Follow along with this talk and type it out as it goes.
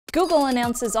Google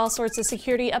announces all sorts of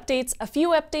security updates, a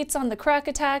few updates on the KRACK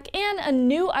attack, and a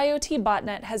new IoT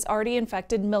botnet has already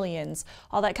infected millions.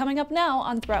 All that coming up now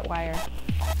on ThreatWire.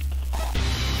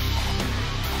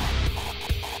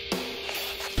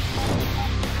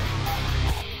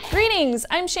 Greetings!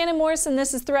 I'm Shannon Morse and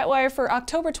this is ThreatWire for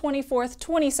October 24th,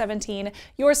 2017,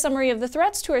 your summary of the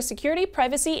threats to our security,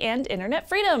 privacy, and internet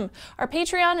freedom. Our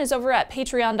Patreon is over at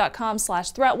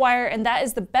patreon.com/ThreatWire, and that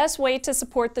is the best way to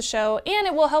support the show, and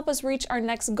it will help us reach our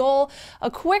next goal.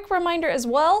 A quick reminder as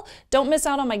well, don't miss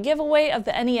out on my giveaway of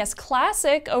the NES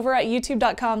Classic over at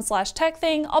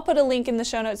youtube.com/TechThing. I'll put a link in the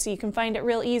show notes so you can find it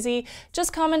real easy.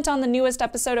 Just comment on the newest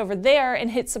episode over there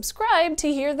and hit subscribe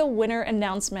to hear the winner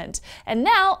announcement. And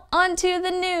now, on to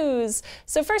the news.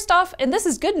 So first off, and this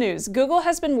is good news, Google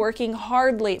has been working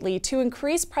hard lately to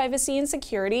increase privacy and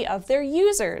security of their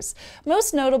users.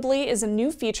 Most notably is a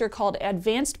new feature called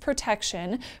Advanced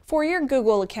Protection for your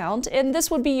Google account, and this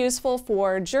would be useful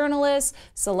for journalists,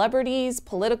 celebrities,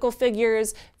 political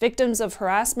figures, victims of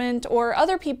harassment, or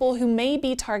other people who may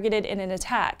be targeted in an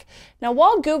attack. Now,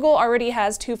 while Google already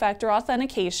has two-factor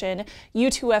authentication,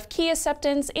 U2F key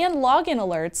acceptance, and login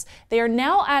alerts, they are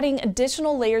now adding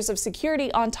additional layers of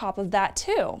security on top of that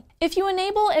too. If you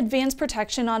enable advanced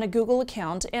protection on a Google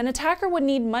account, an attacker would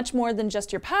need much more than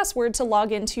just your password to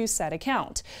log into said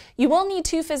account. You will need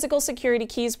two physical security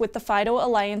keys with the FIDO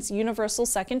Alliance Universal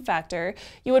Second Factor.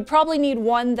 You would probably need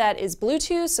one that is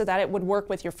Bluetooth so that it would work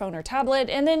with your phone or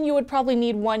tablet, and then you would probably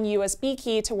need one USB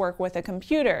key to work with a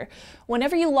computer.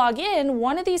 Whenever you log in,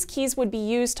 one of these keys would be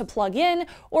used to plug in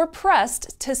or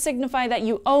pressed to signify that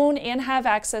you own and have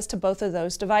access to both of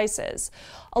those devices.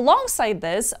 Alongside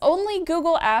this, only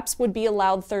Google apps would be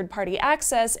allowed third-party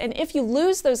access, and if you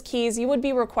lose those keys, you would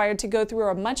be required to go through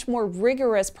a much more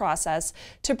rigorous process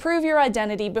to prove your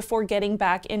identity before getting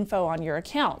back info on your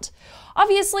account.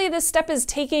 Obviously, this step is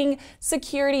taking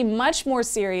security much more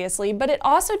seriously, but it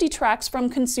also detracts from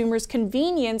consumers'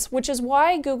 convenience, which is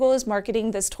why Google is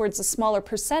marketing this towards a smaller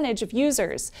percentage of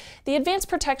users. The Advanced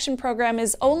Protection program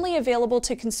is only available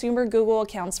to consumer Google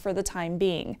accounts for the time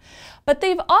being. But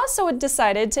they've also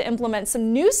decided to implement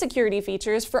some new security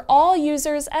features for all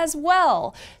users as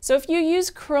well. So if you use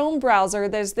Chrome browser,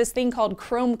 there's this thing called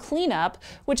Chrome Cleanup,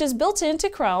 which is built into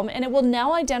Chrome, and it will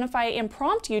now identify and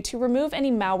prompt you to remove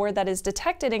any malware that is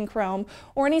detected in Chrome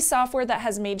or any software that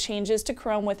has made changes to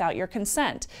Chrome without your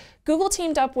consent. Google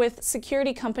teamed up with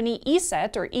security company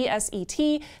ESET, or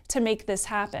ESET, to make this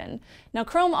happen. Now,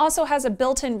 Chrome also has a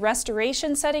built-in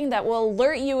restoration setting that will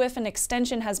alert you if an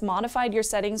extension has modified your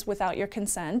settings without your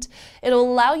consent.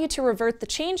 It'll allow you to revert the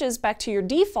changes back to your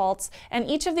defaults, and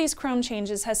each of these Chrome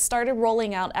changes has started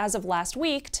rolling out as of last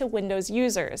week to Windows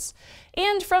users.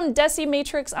 And from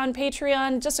Dessymatrix on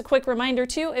Patreon, just a quick reminder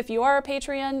too, if you are a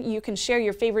Patreon, you can share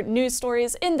your favorite news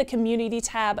stories in the community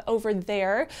tab over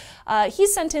there. He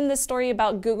sent in this story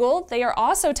about Google. They are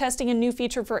also testing a new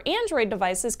feature for Android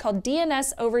devices called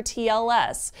DNS over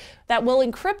TLS that will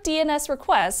encrypt DNS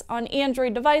requests on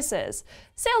Android devices.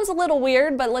 Sounds a little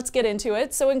weird, but let's get into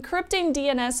it. So encrypting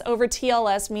DNS over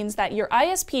TLS means that your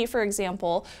ISP, for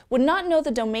example, would not know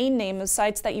the domain name of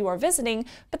sites that you are visiting,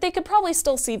 but they could probably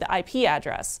still see the IP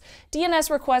address. DNS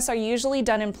requests are usually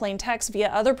done in plain text via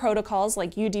other protocols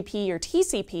like UDP or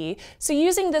TCP, so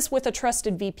using this with a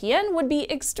trusted VPN would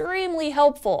be extremely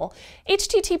helpful.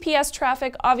 HTTPS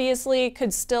traffic obviously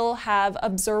could still have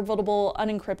observable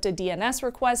unencrypted DNS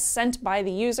requests sent by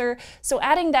the user, so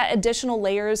adding that additional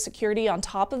layer of security on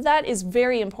top of that is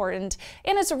very important,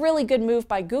 and it's a really good move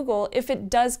by Google if it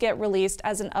does get released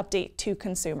as an update to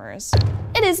consumers.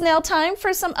 It is now time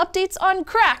for some updates on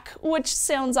KRACK, which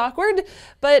sounds awkward,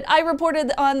 but I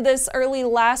reported on this early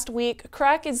last week.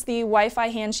 KRACK is the Wi-Fi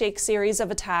handshake series of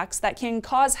attacks that can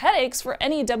cause headaches for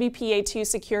any WPA2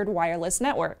 secured wireless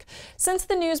network. Since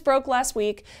the news broke last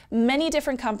week, many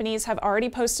different companies have already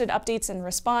posted updates in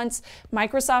response.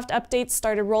 Microsoft updates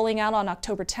started rolling out on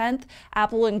October 10th.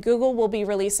 Apple and Google will be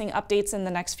releasing updates in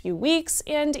the next few weeks,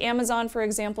 and Amazon, for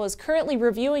example, is currently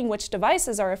reviewing which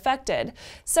devices are affected.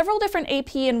 Several different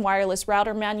AP and wireless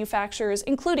router manufacturers,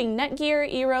 including Netgear,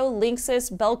 Eero,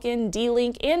 Linksys, Belkin,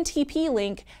 D-Link, and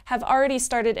TP-Link, have already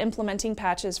started implementing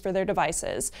patches for their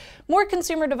devices. More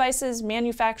consumer devices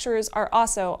manufacturers are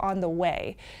also on the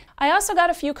way. I also got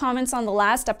a few comments on the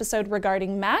last episode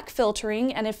regarding MAC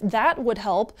filtering and if that would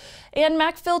help. And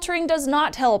MAC filtering does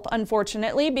not help,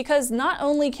 unfortunately, because not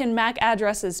only can MAC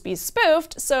addresses be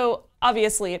spoofed, so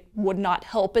Obviously, it would not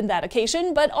help in that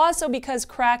occasion, but also because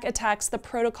KRACK attacks the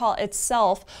protocol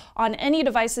itself on any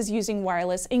devices using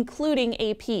wireless, including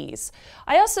APs.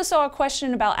 I also saw a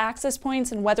question about access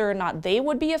points and whether or not they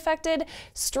would be affected.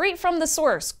 Straight from the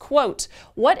source, quote,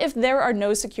 "What if there are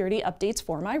no security updates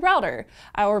for my router?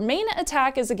 Our main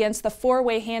attack is against the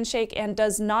four-way handshake and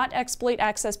does not exploit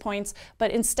access points,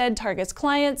 but instead targets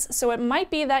clients, so it might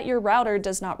be that your router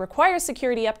does not require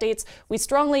security updates. We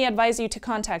strongly advise you to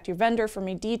contact your vendor for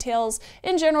more details.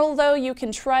 In general, though, you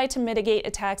can try to mitigate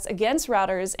attacks against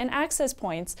routers and access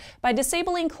points by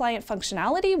disabling client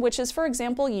functionality, which is, for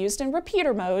example, used in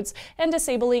repeater modes, and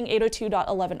disabling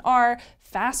 802.11r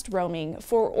fast roaming.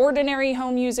 For ordinary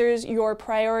home users, your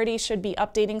priority should be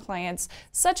updating clients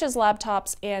such as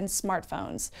laptops and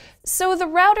smartphones." So the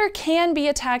router can be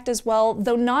attacked as well,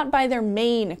 though not by their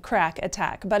main KRACK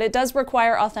attack, but it does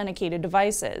require authenticated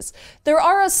devices. There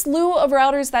are a slew of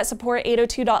routers that support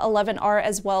 802.11r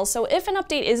as well, so if an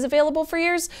update is available for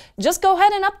yours, just go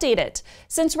ahead and update it.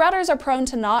 Since routers are prone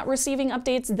to not receiving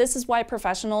updates, this is why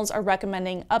professionals are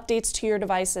recommending updates to your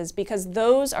devices, because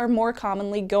those are more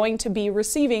commonly going to be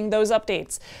receiving those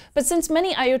updates. But since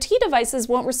many IoT devices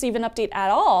won't receive an update at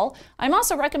all, I'm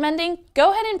also recommending go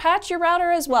ahead and patch your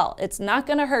router as well. It's not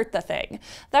going to hurt the thing.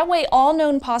 That way all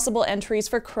known possible entries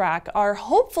for KRACK are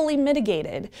hopefully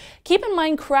mitigated. Keep in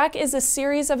mind, KRACK is a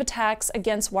series of attacks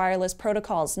against wireless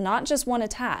protocols, not just one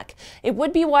attack. It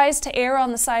would be wise to err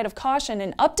on the side of caution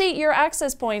and update your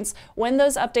access points when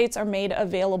those updates are made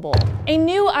available. A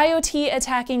new IoT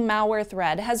attacking malware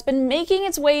thread has been making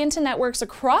its way into networks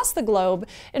across the globe,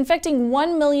 infecting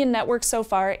 1 million networks so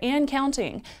far and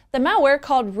counting. The malware,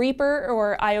 called Reaper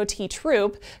or IoT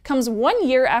Troop, comes 1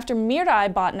 year after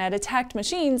IoT Botnet attacked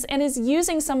machines and is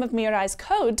using some of IoT's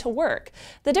code to work.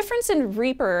 The difference in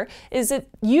Reaper is it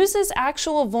uses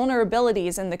actual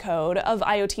vulnerabilities in the code of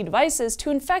IoT devices to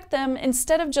infect them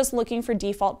instead of just looking for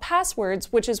default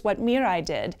passwords, which is what IoT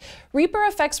did. Reaper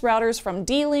affects routers from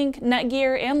D-Link,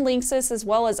 Netgear, and Linksys, as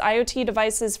well as IoT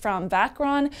devices from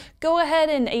Vacron, Go Ahead,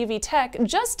 and AV Tech,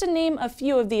 just to name a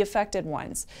few of the affected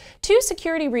ones. Two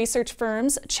security research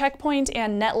firms, Checkpoint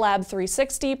and NetLab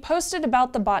 360, posted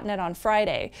about the botnet on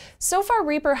Friday. So far,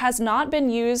 Reaper has not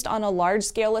been used on a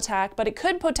large-scale attack, but it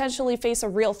could potentially face a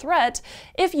real threat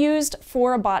if used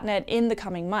for a botnet in the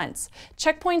coming months.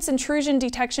 Checkpoint's intrusion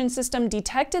detection system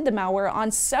detected the malware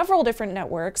on several different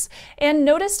networks and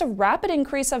noticed a rapid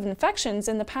increase of infections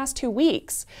in the past 2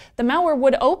 weeks. The malware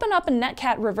would open up a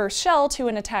Netcat reverse shell to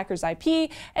an attacker's IP,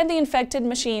 and the infected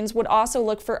machines would also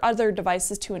look for other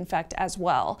devices to infect as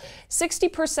well.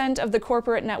 60% of the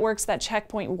corporate networks that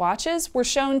Checkpoint watches were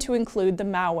shown to include the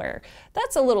malware.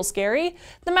 That's a little scary.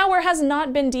 The malware has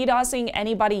not been DDoSing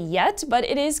anybody yet, but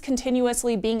it is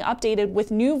continuously being updated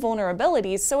with new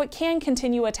vulnerabilities so it can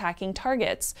continue attacking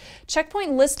targets.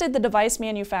 Checkpoint listed the device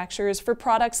manufacturers for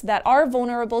products that are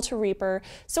vulnerable to Reaper,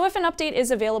 so if an update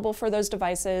is available for those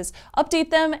devices, update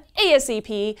them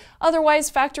ASAP. Otherwise,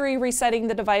 factory resetting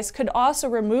the device could also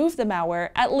remove the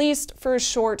malware, at least for a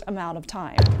short amount of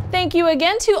time. Thank you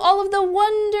again to all of the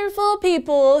wonderful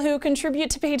people who contribute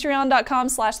to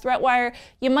patreon.com/ThreatWire.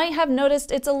 You might have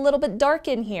noticed it's a little bit dark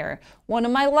in here. One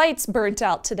of my lights burnt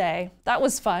out today. That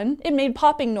was fun. It made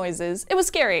popping noises. It was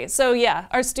scary. So yeah,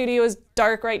 our studio is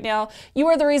dark right now. You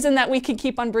are the reason that we can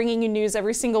keep on bringing you news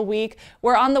every single week.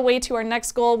 We're on the way to our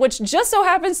next goal, which just so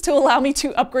happens to allow me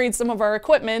to upgrade some of our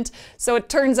equipment. So it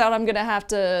turns out I'm gonna have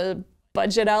to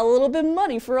budget out a little bit of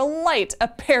money for a light,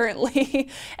 apparently.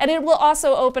 And it will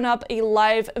also open up a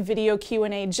live video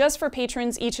Q&A just for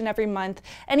patrons each and every month.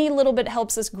 Any little bit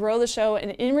helps us grow the show,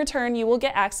 and in return, you will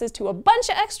get access to a bunch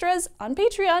of extras on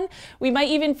Patreon. We might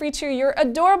even feature your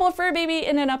adorable fur baby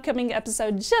in an upcoming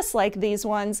episode just like these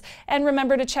ones. And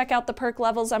remember to check out the perk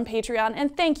levels on Patreon,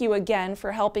 and thank you again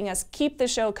for helping us keep the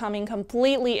show coming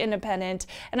completely independent.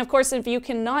 And of course, if you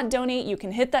cannot donate, you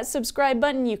can hit that subscribe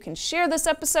button, you can share this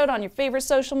episode on your favorite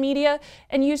social media,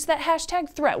 and use that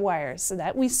hashtag ThreatWire so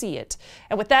that we see it.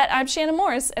 And with that, I'm Shannon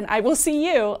Morris, and I will see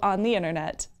you on the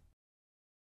internet.